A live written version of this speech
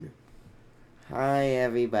Hi,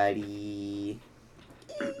 everybody.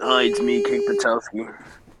 Hi, it's me, King Patowski.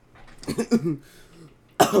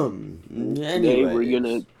 Today we're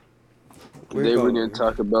gonna Anyways, we're today we're gonna going.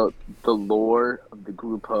 talk about the lore of the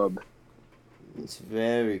group hub. It's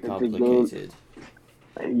very It's a game. complicated.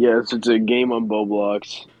 Yes, it's a game on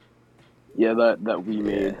Roblox. Yeah, that we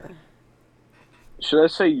made. Yeah. Should I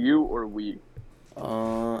say you or we?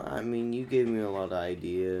 I mean, you gave me a lot of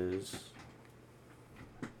ideas.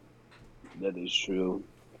 That is true.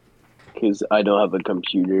 Because I don't have a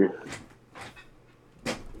computer.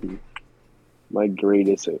 My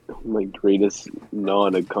greatest my greatest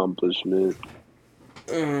non-accomplishment.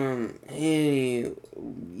 Hey,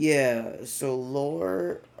 yeah. So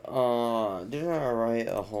lore. Didn't I write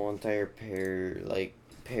a whole entire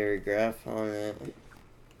paragraph on it?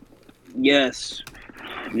 Yes.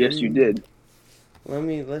 Yes, you Hmm. did.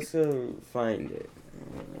 Let's go find it.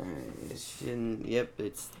 It shouldn't. Yep,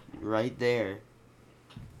 it's right there.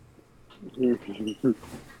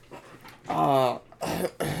 Uh,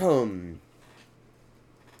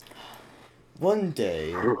 One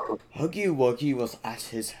day, Huggy Wuggy was at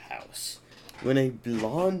his house when a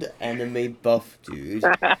blonde anime buff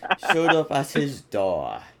dude showed up at his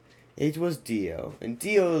door. It was Dio, and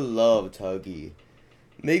Dio loved Huggy.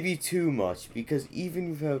 Maybe too much, because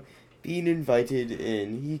even without being invited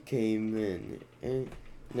in, he came in.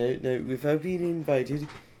 No, without being invited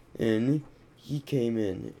in, he came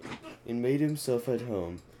in and made himself at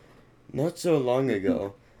home. Not so long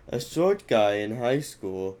ago, a short guy in high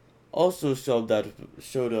school also showed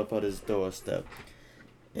up at his doorstep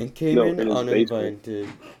and came No, in in his basement. uninvited.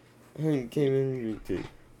 Came in uninvited.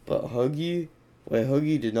 But Huggy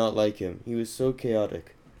did not like him. He was so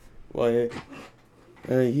chaotic. Why,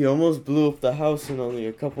 he almost blew up the house in only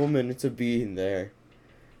a couple minutes of being there.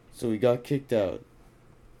 So he got kicked out.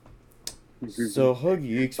 So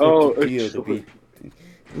Huggy Oh, expected Dio to sorry.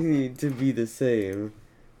 be the same,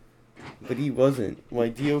 but he wasn't. Why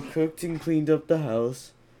Dio cooked and cleaned up the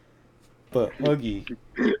house, but Huggy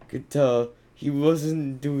could tell he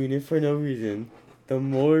wasn't doing it for no reason. The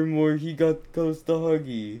more and more he got close to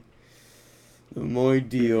Huggy, the more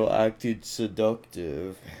Dio acted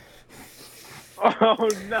seductive Oh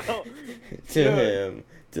no, to no, him,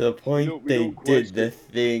 to the we point don't we they don't did question. the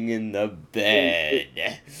thing in the It,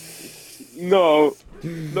 bed. no,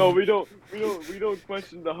 no, we don't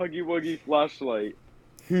question the Huggy Wuggy flashlight.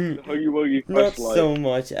 The Huggy Wuggy Not flashlight. so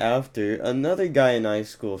much after. Another guy in high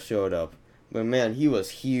school showed up. But man, he was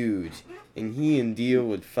huge. And he and Dio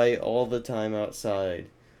would fight all the time outside.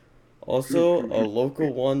 Also, a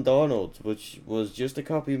local one Donald's, which was just a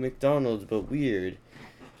copy of McDonald's but weird.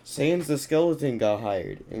 Sans the skeleton got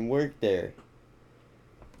hired and worked there.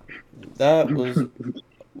 That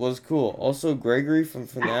was cool. Also, Gregory from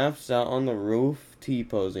FNAF sat on the roof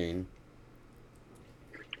T-posing.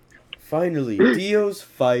 Finally, Dio's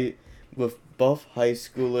fight with buff high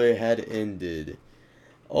schooler had ended.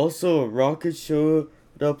 Also, a rocket showed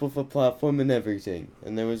up with a platform and everything,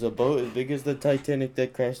 and there was a boat as big as the Titanic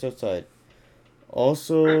that crashed outside.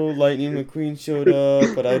 Also, Lightning McQueen showed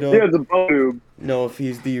up, but I Yeah, don't it's a boob. know if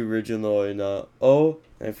he's the original or not. Oh,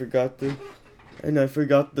 I forgot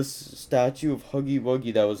the statue of Huggy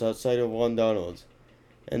Wuggy that was outside of One Donald's.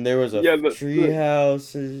 And there was a Yeah, tree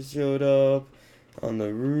house that showed up on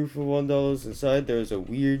the roof of One Donald's. Inside there was a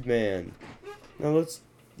weird man. Now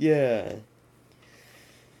yeah.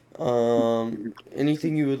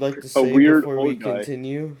 Anything you would like to a say weird before we old guy.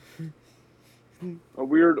 continue? A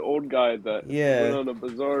weird old guy that went Yeah. on a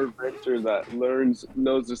bizarre adventure that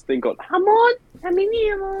knows this thing called Hamon.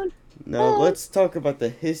 Hamon. Now let's talk about the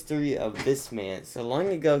history of this man. So long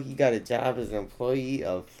ago, he got a job as an employee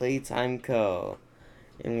of Playtime Co.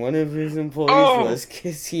 And one of his employees Oh was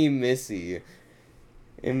Kissy Missy.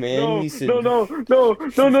 And man, no he no said. no no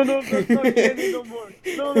no no no! That's not canon no more.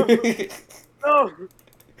 No no no.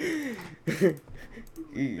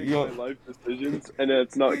 Making my You, life decisions, and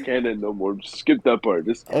it's not canon no more. Just skip that part.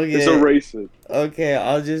 Just okay, erase it. okay,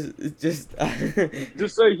 I'll just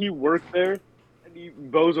Just say he worked there and he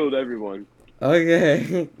bozoed everyone.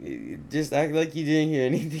 okay, just act like you didn't hear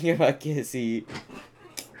anything about Kissy,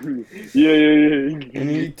 Yeah, yeah, and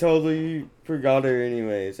yeah. he totally forgot her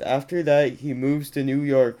anyways. After that, he moves to New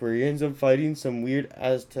York, where he ends up fighting some weird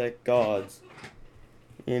Aztec gods,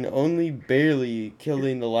 and only barely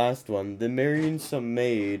killing the last one, then marrying some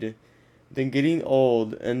maid, then getting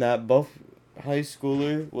old, and that buff high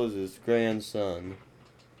schooler was his grandson.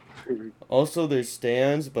 Also, there's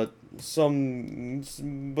stands, but some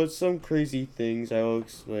crazy things I will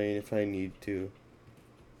explain if I need to.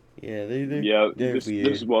 Yeah, Yeah, they're just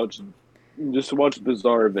weird. watch. Just watch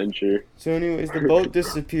Bizarre Adventure. So, anyways, the boat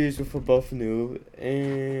disappears with a buff noob,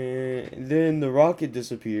 and then the rocket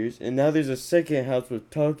disappears, and now there's a second house with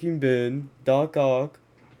Talking Ben, Doc Ock.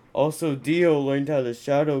 Also, Dio learned how to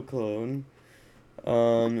shadow clone.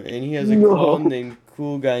 And he has a clone No. named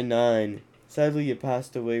Cool Guy 9. Sadly, he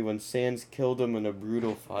passed away when Sans killed him in a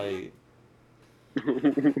brutal fight.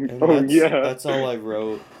 And Oh yeah. that's all I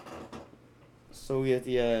wrote. So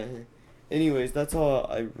yeah. Anyways, that's all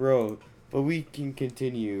I wrote. But we can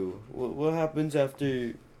continue. What happens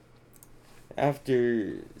after Cool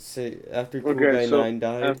Okay, Guy so 9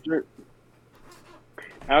 died?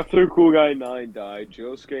 after Cool Guy 9 died,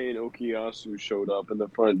 Josuke and Okuyasu showed up in the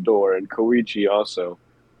front door, and Koichi also.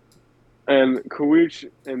 And Koichi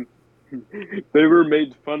and they were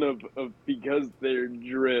made fun of because their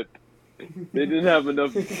drip. They didn't have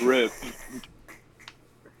enough drip.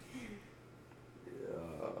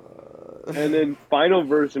 And then final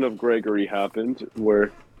version of Gregory happened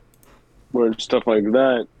where stuff like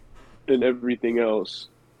that and everything else.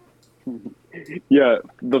 Yeah,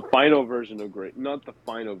 the final version of Greg, not the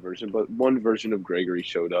final version, but one version of Gregory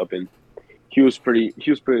showed up, and he was pretty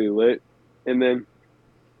lit. And then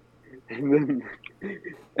and then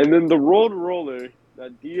and then the road roller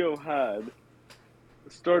that Dio had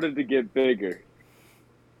started to get bigger,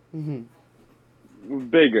 Mhm.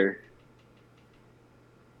 bigger,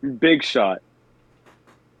 big shot.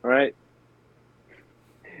 All right,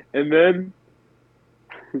 and then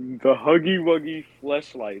the Huggy Wuggy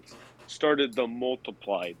fleshlights started to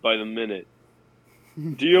multiply by the minute.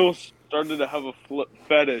 Dio started to have a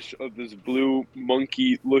fetish of this blue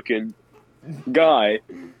monkey looking guy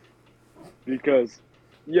because,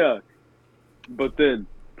 yeah, but then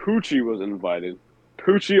Poochie was invited.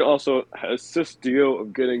 Poochie also assists Dio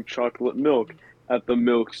of getting chocolate milk at the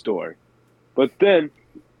milk store. But then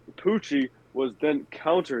Poochie was then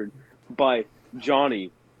countered by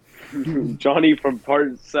Johnny. Johnny from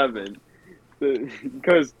part 7.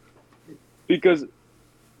 Because because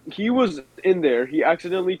he was in there, he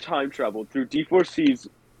accidentally time traveled through D4C's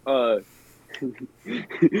uh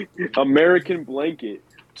American blanket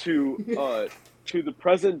to the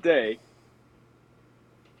present day,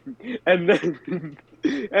 and then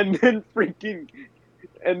and then freaking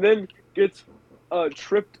and then gets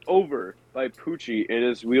tripped over by Poochie in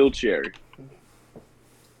his wheelchair,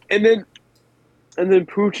 and then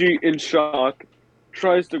Poochie in shock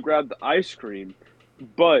tries to grab the ice cream,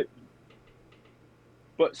 but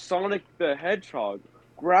Sonic the Hedgehog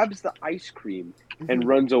grabs the ice cream and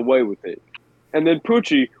runs away with it. And then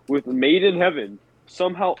Poochie, with Made in Heaven,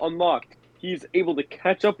 somehow unlocked, he's able to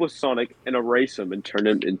catch up with Sonic and erase him and turn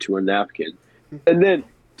him into a napkin. And then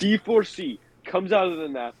D4C comes out of the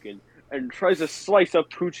napkin and tries to slice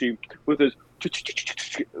up Poochie with his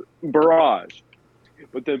barrage.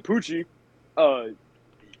 But then Poochie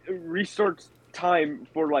restarts time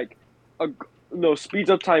for like a no speeds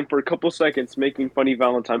up time for a couple seconds, making Funny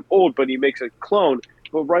Valentine old. But he makes a clone.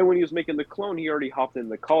 But right when he was making the clone, he already hopped in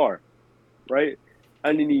the car, right?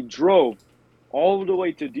 And then he drove all the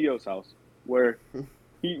way to Dio's house, where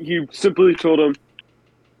he simply told him,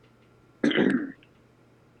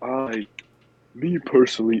 me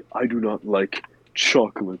personally, I do not like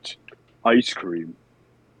chocolate ice cream.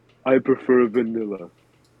 I prefer vanilla.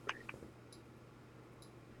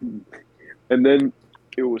 And then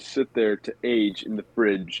it will sit there to age in the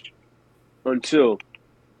fridge until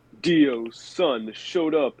Dio's son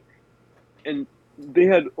showed up, and they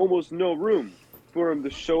had almost no room for him to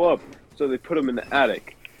show up, so they put him in the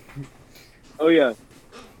attic. Oh yeah,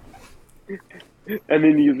 and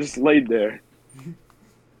then he just laid there.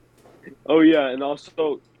 Oh yeah, and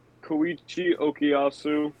also Koichi,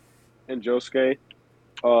 Okuyasu, and Josuke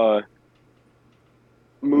uh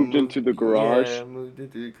moved into the garage, Moved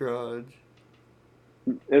into the garage.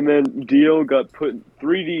 and then Dio got put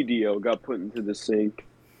 3D Dio got put into the sink.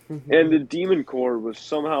 And the demon core was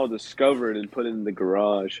somehow discovered and put in the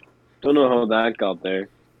garage. Don't know how that got there.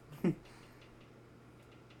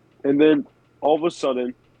 And then all of a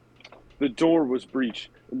sudden, the door was breached.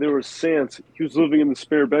 And there was Sans. He was living in the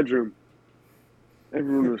spare bedroom.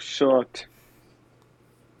 Everyone was shocked.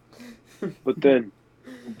 But then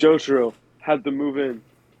Jotaro had to move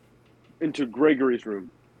into Gregory's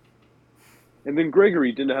room. And then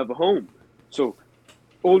Gregory didn't have a home. So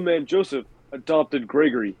old man Joseph adopted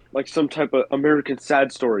Gregory like some type of American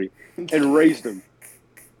sad story and raised him.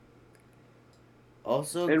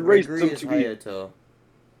 Also, And raised Gregory him is to be. Hayato.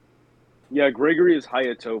 Yeah, Gregory is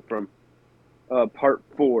Hayato from part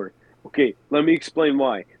 4. Okay, let me explain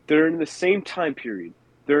why. They're in the same time period.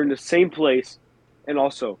 They're in the same place, and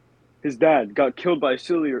also, his dad got killed by a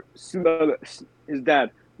serial. His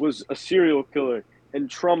dad was a serial killer and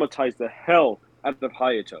traumatized the hell out of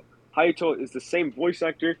Hayato. Hayato is the same voice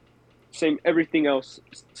actor, same everything else,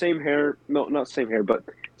 same hair. No, not same hair, but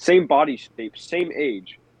same body shape, same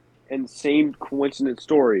age, and same coincident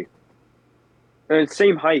story, and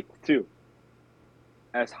same height too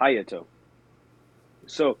as Hayato.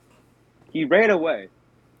 So he ran away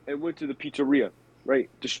and went to the pizzeria. Right,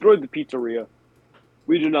 destroyed the pizzeria.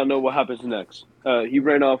 We do not know what happens next. He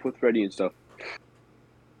ran off with Freddy and stuff,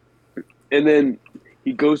 and then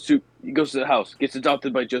he goes to the house, gets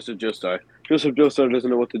adopted by Joseph Joestar. Joseph Joestar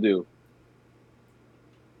doesn't know what to do,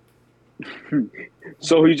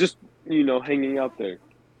 so he's just hanging out there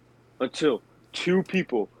until two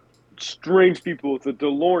people, strange people with a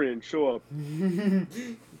DeLorean, show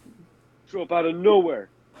up out of nowhere.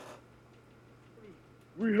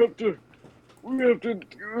 We have to. I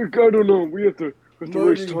don't know. We have to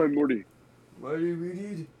waste time, Morty. Marty,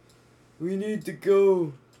 we need to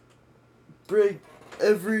go break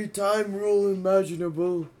every time rule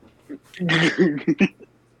imaginable.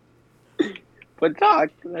 But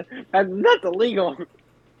Doc, that's not illegal.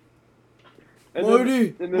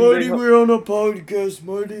 Marty, we're on a podcast,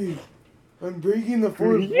 Marty. I'm breaking the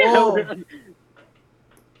fourth wall.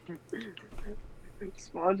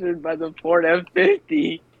 Sponsored by the Ford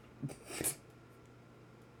F-50.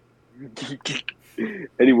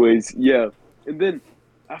 Anyways, yeah. And then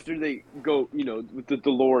after they go, with the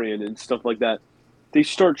DeLorean and stuff like that, they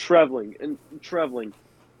start traveling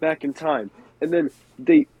back in time. And then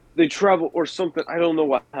they travel or something. I don't know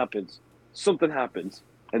what happens. Something happens.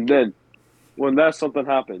 And then when that something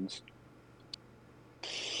happens,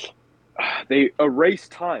 they erase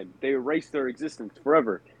time. They erase their existence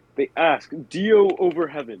forever. They ask Dio over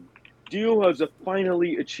heaven. Dio has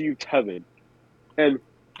finally achieved heaven and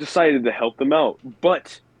decided to help them out.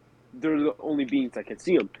 But they're the only beings that can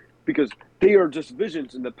see them because they are just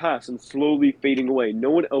visions in the past and slowly fading away. No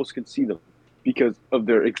one else can see them because of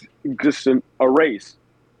their existence erase,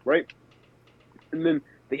 right? And then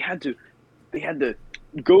they had to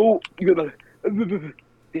go.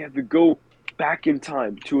 They had to go back in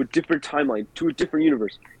time to a different timeline, to a different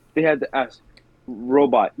universe. They had to ask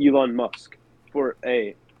robot Elon Musk for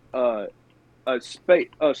a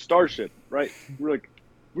starship, right? We're like,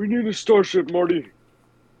 we need a starship, Marty,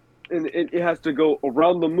 and it has to go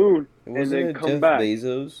around the moon and then come Jeff back.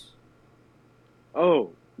 Bezos?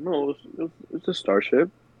 Oh no, it's a starship.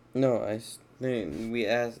 No, they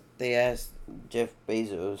asked Jeff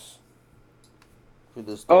Bezos for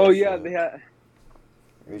the starship. Oh yeah, they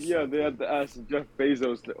had to ask Jeff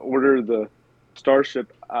Bezos to order the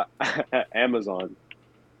starship at Amazon.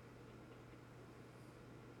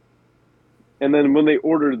 And then when they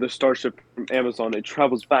order the starship from Amazon, it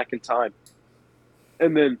travels back in time.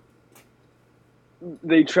 And then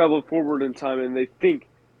they travel forward in time and they think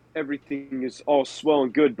everything is all swell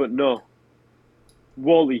and good, but no.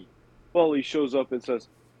 Wally shows up and says,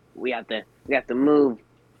 We have to move.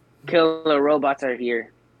 Killer robots are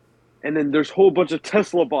here. And then there's a whole bunch of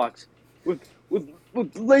Tesla bots with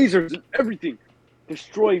lasers and everything.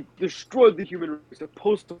 Destroy the human race. A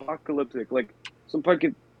post-apocalyptic, like some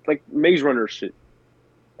fucking like Maze Runner shit.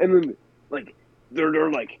 And then they're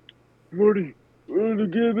like, Marty, and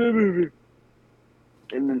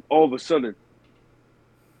then all of a sudden,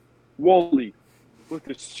 Wally, with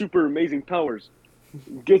his super amazing powers,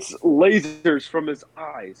 gets lasers from his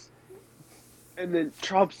eyes, and then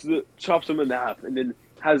chops them in half, and then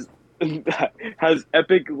has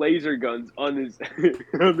epic laser guns on his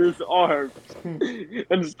arms,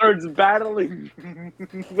 and starts battling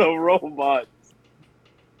the robots.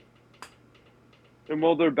 And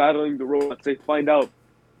while they're battling the robots, they find out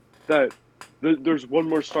that there's one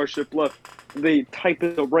more starship left. They type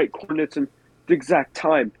in the right coordinates and the exact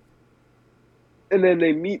time. And then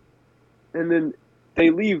they meet, and then they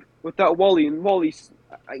leave without Wally. And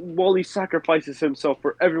Wally sacrifices himself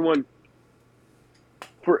for everyone,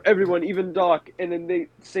 even Doc. And then they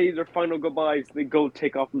say their final goodbyes. They go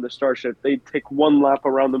take off from the starship. They take one lap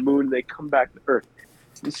around the moon. They come back to Earth,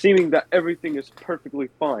 seeming that everything is perfectly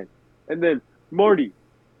fine. And then Marty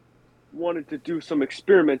wanted to do some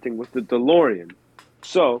experimenting with the DeLorean.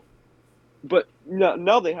 So, but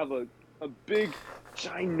now they have a big,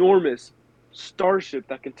 ginormous starship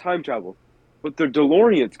that can time travel, but their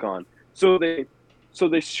DeLorean's gone. So they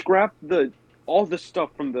scrap all the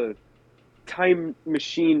stuff from the time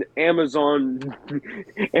machine Amazon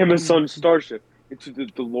starship into the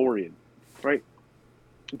DeLorean, right?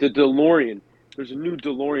 The DeLorean. There's a new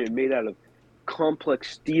DeLorean made out of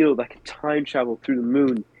complex steel that can time travel through the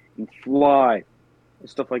moon and and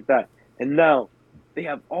stuff like that. And now they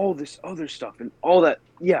have all this other stuff and all that.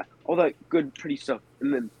 Yeah, all that good, pretty stuff.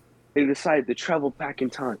 And then they decide to travel back in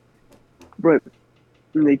time. Right.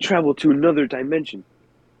 And they travel to another dimension.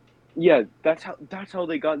 Yeah, that's how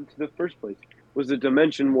they got into the first place. Was the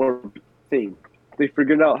dimension warp thing. They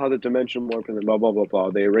figured out how the dimension warp and then blah blah blah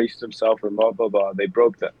blah. They erased themselves and blah blah blah. They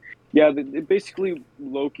broke that. Yeah, basically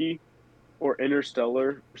Loki or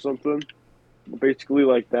Interstellar or something. Basically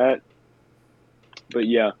like that. But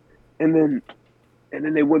yeah. And then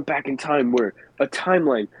they went back in time where a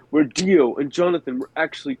timeline where Dio and Jonathan were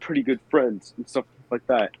actually pretty good friends and stuff like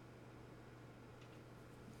that.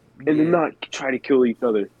 And then Yeah. not try to kill each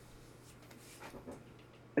other.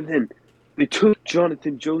 And then they took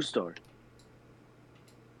Jonathan Joestar.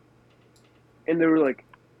 And they were like,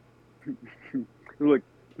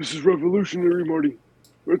 this is revolutionary, Marty.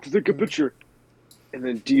 We have to take a picture. And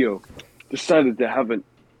then Dio decided to have an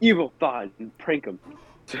evil thought and prank him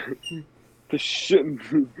to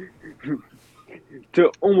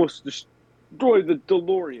to almost destroy the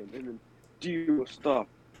DeLorean. And then Dio stopped.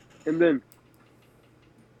 And then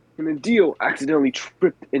Dio accidentally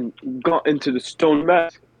tripped and got into the stone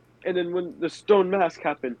mask. And then when the stone mask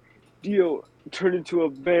happened, Dio turned into a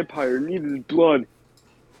vampire, needed blood.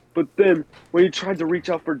 But then when he tried to reach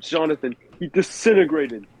out for Jonathan, he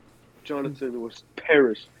disintegrated. Jonathan was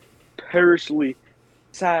perishly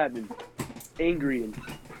sad and angry and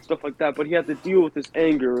stuff like that. But he had to deal with his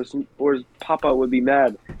anger, or his papa would be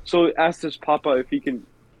mad. So he asked his papa if he can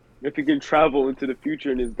travel into the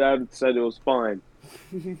future, and his dad said it was fine.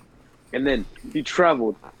 And then he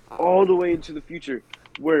traveled all the way into the future,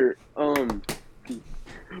 where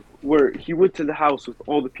he went to the house with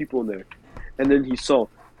all the people in there, and then he saw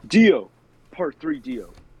Dio, Part 3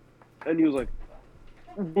 Dio, and he was like,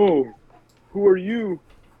 "Whoa, who are you?"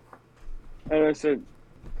 And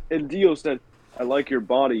Dio said, "I like your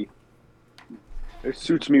body. It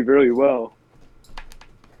suits me very well."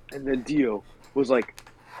 And then Dio was like,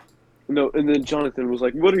 "No," and then Jonathan was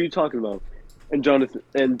like, "What are you talking about?" And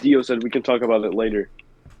Dio said, "We can talk about it later."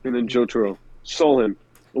 And then Jotaro saw him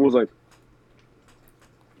and was like,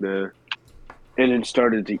 "Nah." And then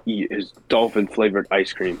started to eat his dolphin flavored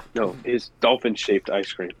ice cream. No, his dolphin shaped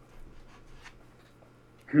ice cream.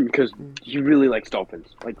 Because he really likes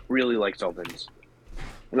dolphins. Like, really likes dolphins.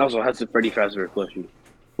 And also has the Freddy Fazbear plushie.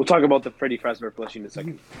 We'll talk about the Freddy Fazbear plushie in a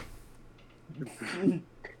second.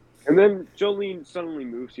 And then Jolene suddenly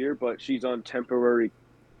moves here, but she's on temporary.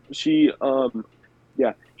 She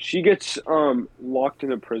gets locked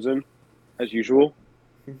in a prison as usual.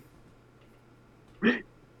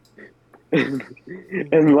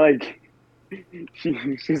 and like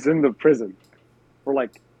she's in the prison for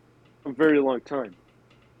like a very long time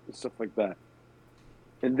and stuff like that.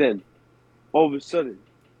 And then all of a sudden,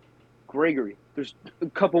 Gregory, there's a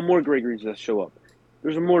couple more Gregorys that show up.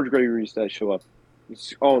 There's more Gregorys that show up.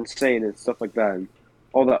 It's all insane and stuff like that, and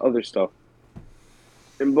all that other stuff.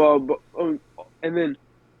 And and then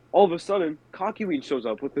all of a sudden, Cockyween shows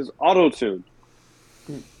up with his auto tune.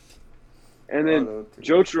 And then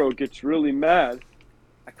Jotaro gets really mad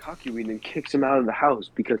at Cockyween and kicks him out of the house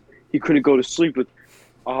because he couldn't go to sleep with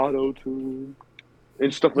auto tune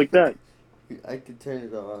and stuff like that. I could turn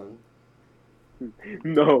it on.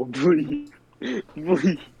 No, please.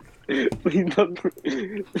 Please. Please don't. I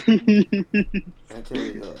tell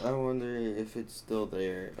you though, I wonder if it's still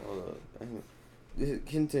there. Hold on.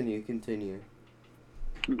 Continue.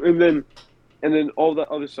 And then all that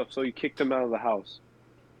other stuff. So he kicked him out of the house.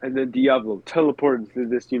 And then Diablo teleported to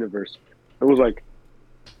this universe. I was like,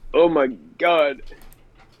 oh my god.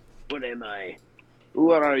 What am I?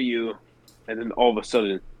 What are you? And then all of a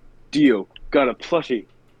sudden, Dio got a plushie.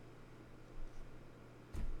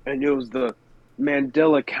 And it was the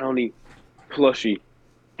Mandela County plushie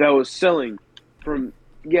that was selling from,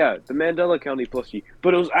 the Mandela County plushie.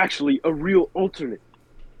 But it was actually a real alternate.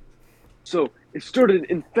 So it started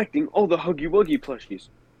infecting all the Huggy Wuggy plushies.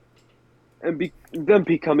 And them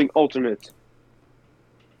becoming alternates.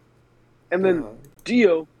 And then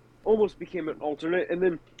Dio almost became an alternate and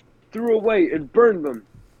then threw away and burned them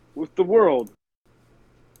with the world.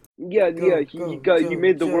 He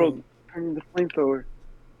made the world turn into flamethrower.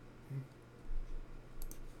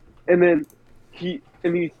 And then he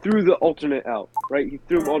threw the alternate out, right? He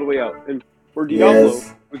threw him all the way out. And where Diablo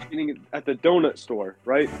was getting it at the donut store,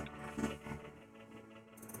 right?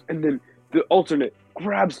 And then the alternate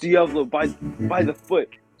grabs Diablo by the foot,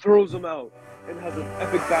 throws him out, and has an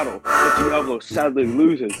epic battle that Diablo sadly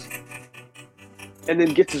loses. And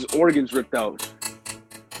then gets his organs ripped out.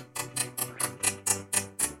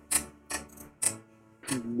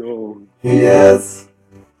 No. Yes.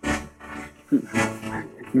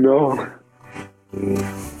 No.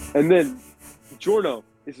 And then Giorno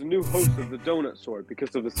is the new host of the Donut Store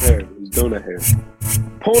because of his hair, his donut hair.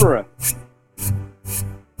 Polnareff.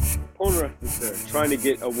 Polnareff is there, trying to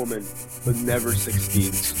get a woman, but never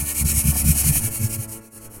succeeds.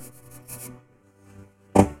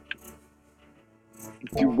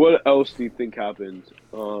 Dude, what else do you think happened?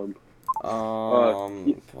 Polnareff.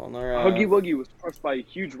 Huggy Wuggy was crushed by a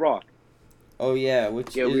huge rock. Oh yeah,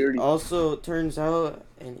 which Yeah, we already. also turns out,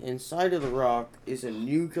 and inside of the rock is a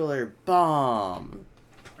nuclear bomb.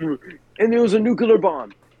 And there was a nuclear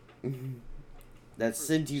bomb. That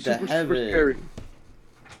sent you to Super scary. heaven.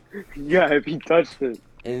 Yeah, if he touched it.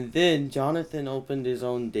 And then Jonathan opened his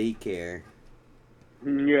own daycare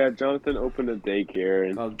Yeah, Jonathan opened a daycare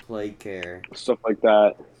and called Playcare. stuff like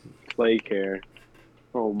that. Playcare.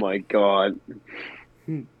 Oh my god.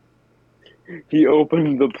 He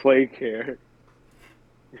opened the Playcare.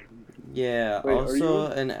 Yeah, Wait, also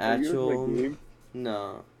are an you in the actual game?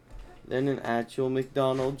 no. Then an actual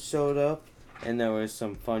McDonald's showed up, and there was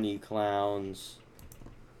some funny clowns.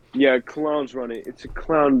 Yeah, clowns run it. It's a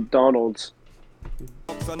clown Donald's.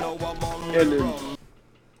 And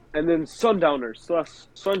then Sundowner slash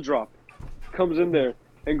Sundrop comes in there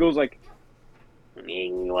and goes like,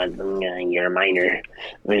 "You're a miner.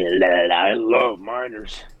 I love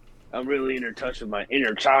miners. I'm really in touch with my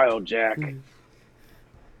inner child, Jack." And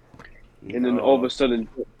then all of a sudden,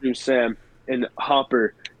 Sam and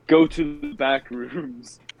Hopper go to the back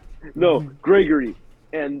rooms. No, Gregory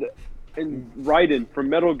and Raiden from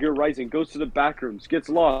Metal Gear Rising goes to the back rooms, gets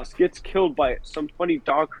lost, gets killed by some funny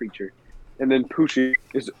dog creature, and then Poochie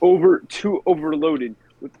is too overloaded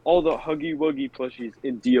with all the Huggy Wuggy plushies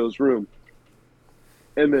in Dio's room.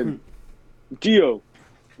 And then Dio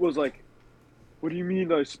was like, "What do you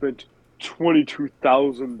mean I spent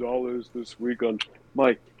 $22,000 this week on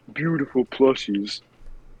my beautiful plushies?"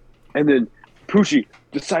 And then Poochie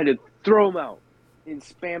decided to throw them out in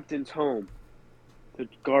Spampton's home. The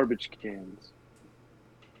garbage cans.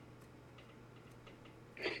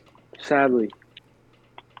 Sadly,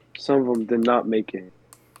 some of them did not make it.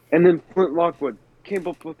 And then Flint Lockwood came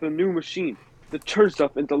up with a new machine that turns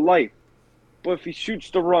stuff into life. But if he shoots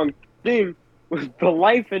the wrong thing with the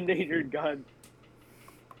life endanger gun,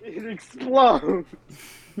 it explodes.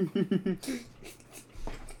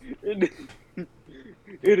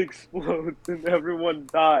 It explodes and everyone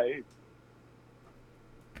dies.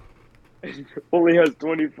 And only has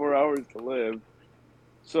 24 hours to live.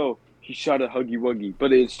 So he shot at Huggy Wuggy,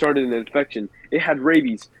 but it started an infection. It had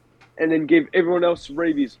rabies, and then gave everyone else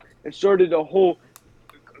rabies, and started a whole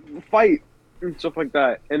fight and stuff like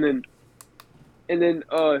that. And then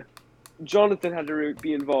Jonathan had to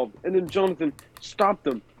be involved, and then Jonathan stopped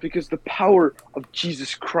them because the power of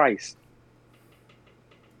Jesus Christ.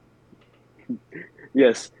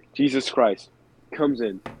 Yes, Jesus Christ comes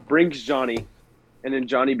in, brings Johnny, and then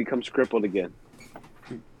Johnny becomes crippled again.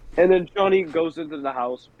 And then Johnny goes into the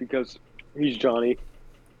house because he's Johnny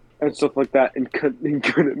and stuff like that, and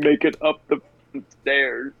couldn't make it up the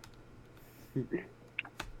stairs.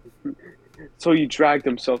 So he dragged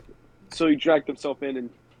himself in and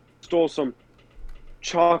stole some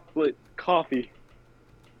chocolate coffee.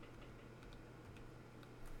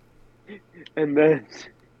 And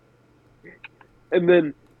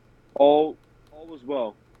then all was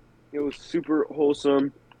well. It was super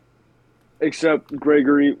wholesome, except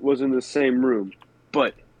Gregory was in the same room.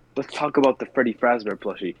 But let's talk about the Freddy Fazbear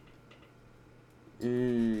plushie.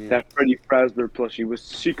 That Freddy Fazbear plushie was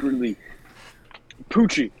secretly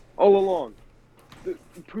Poochie all along.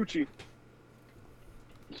 Poochie.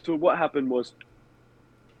 So what happened was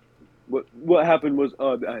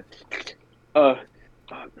hold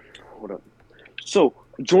up. So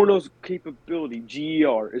Jorno's capability,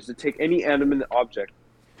 GER, is to take any animate object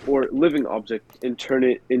or living object and turn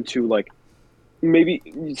it into, like, maybe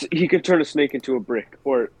he could turn a snake into a brick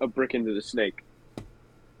or a brick into the snake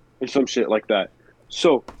or some shit like that.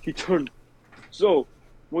 So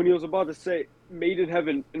when he was about to say "Made in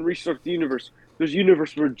Heaven" and restart the universe, there's a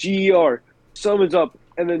universe where GER summons up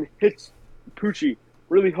and then hits Poochie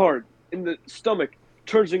really hard in the stomach,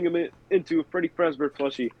 turns him into a Freddy Fazbear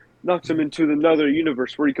plushie, knocks him into another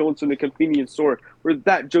universe where he goes in the convenience store where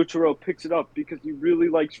that JoJo picks it up because he really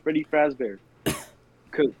likes Freddy Fazbear.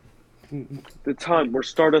 Because the time where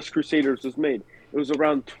Stardust Crusaders was made, it was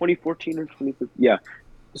around 2014 or 2015. Yeah,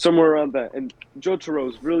 somewhere around that. And JoJo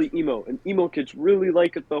is really emo, and emo kids really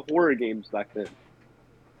liked the horror games back then.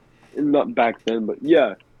 And not back then, but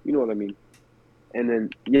yeah, you know what I mean. And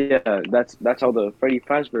then yeah, that's how the Freddy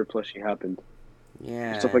Fazbear plushie happened.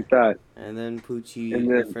 Yeah. Stuff like that. And then Poochie, And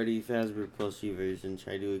then the Freddy Fazbear plushie version,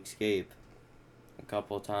 tried to escape a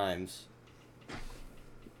couple times.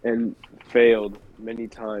 And failed many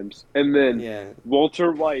times. And then Yeah.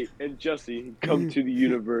 Walter White and Jesse come to the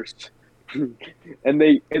universe, and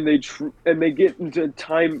they get into a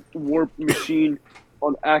time warp machine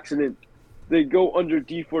on accident. They go under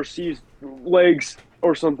D4C's legs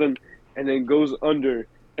or something, and then goes under,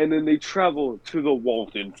 and then they travel to the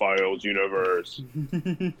Walton Files universe.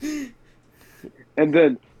 And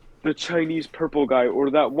then the Chinese purple guy, or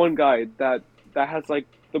that one guy that has like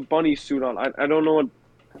the bunny suit on. I don't know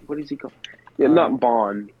what is he called? Yeah, not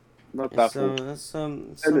Bond, not that fool.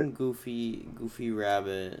 Some goofy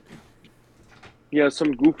rabbit. Yeah,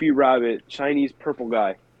 some goofy rabbit, Chinese purple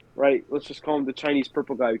guy, right? Let's just call him the Chinese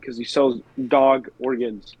purple guy because he sells dog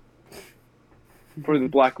organs for the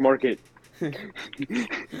black market.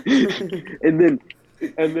 and then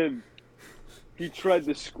he tried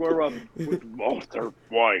to square up with Walter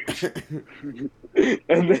White.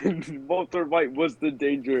 And then Walter White was the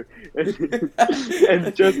danger.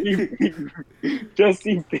 And Jesse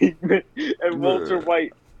Pinkman and Walter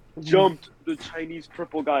White jumped the Chinese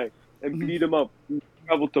purple guy and beat him up.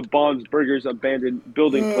 Traveled to Bond's Burger's abandoned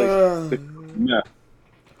building place to cook meth.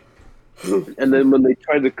 And then when they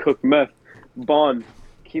tried to cook meth, Bond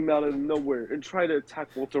came out of nowhere and tried to attack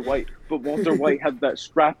Walter White, but Walter White had that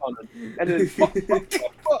strap on him. And then fuck.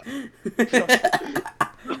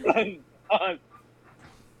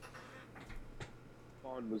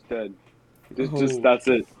 Bond was dead. Just that's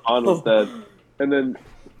it. Bond was dead. And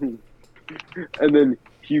then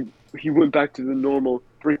he went back to the normal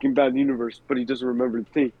Breaking Bad universe, but he doesn't remember the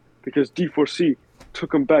thing because D4C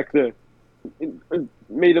took him back there and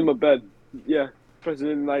made him a bed. Yeah,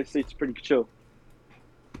 President of the United States, pretty chill.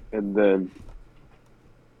 And then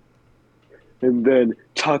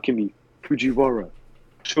Takemi Fujiwara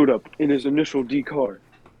showed up in his initial D car.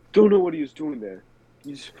 Don't know what he was doing there.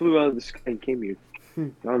 He just flew out of the sky and came here.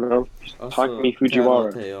 I don't know. Takemi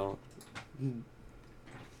Fujiwara.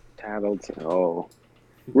 Tattletale.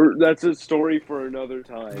 That's a story for another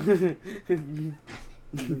time.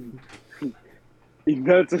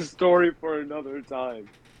 That's a story for another time.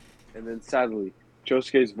 And then sadly,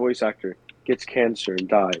 Josuke's voice actor gets cancer and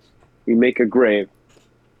dies. We make a grave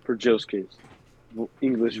for Josuke's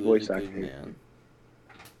English voice actor.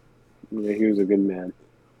 Yeah, he was a good man.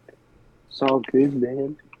 It's all good,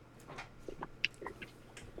 man.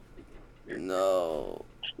 No.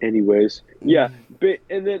 Anyways, yeah, but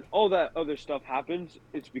and then all that other stuff happens.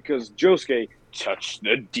 It's because Josuke touched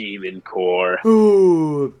the demon core.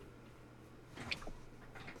 Ooh.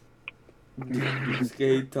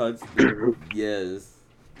 Josuke touched the yes.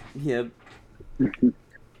 Yep.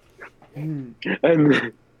 And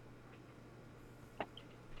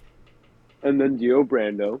then Dio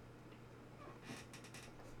Brando.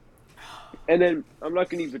 And then I'm not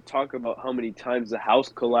gonna even talk about how many times the house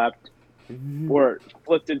collapsed or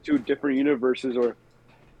flipped into different universes or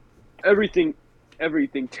everything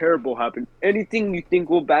terrible happened. Anything you think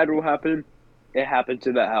bad will happen, it happened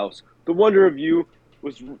to that house. The Wonder of You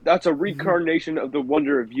that's a reincarnation of the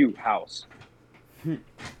Wonder of You house.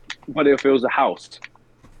 But if it was a house,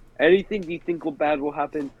 anything you think bad will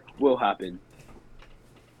happen will happen.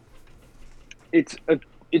 It's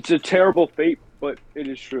a terrible fate, but it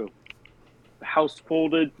is true. The house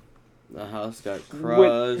folded. The house got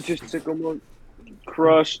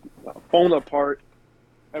crushed. Falling apart.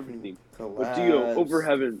 Everything. But Dio, over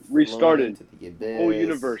heaven, restarted the whole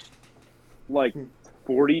universe like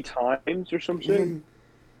 40 times or some shit.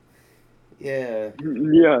 Yeah.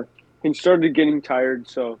 Yeah. He started getting tired,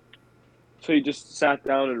 so he just sat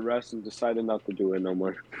down and rested and decided not to do it no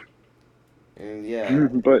more. And yeah,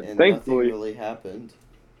 but and thankfully, nothing really happened.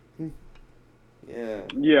 Yeah.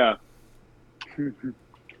 Yeah.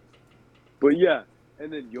 But yeah,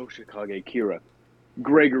 and then Yoshikage Kira,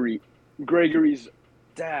 Gregory's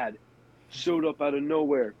dad, showed up out of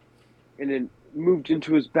nowhere, and then moved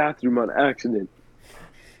into his bathroom on accident.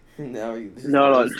 Now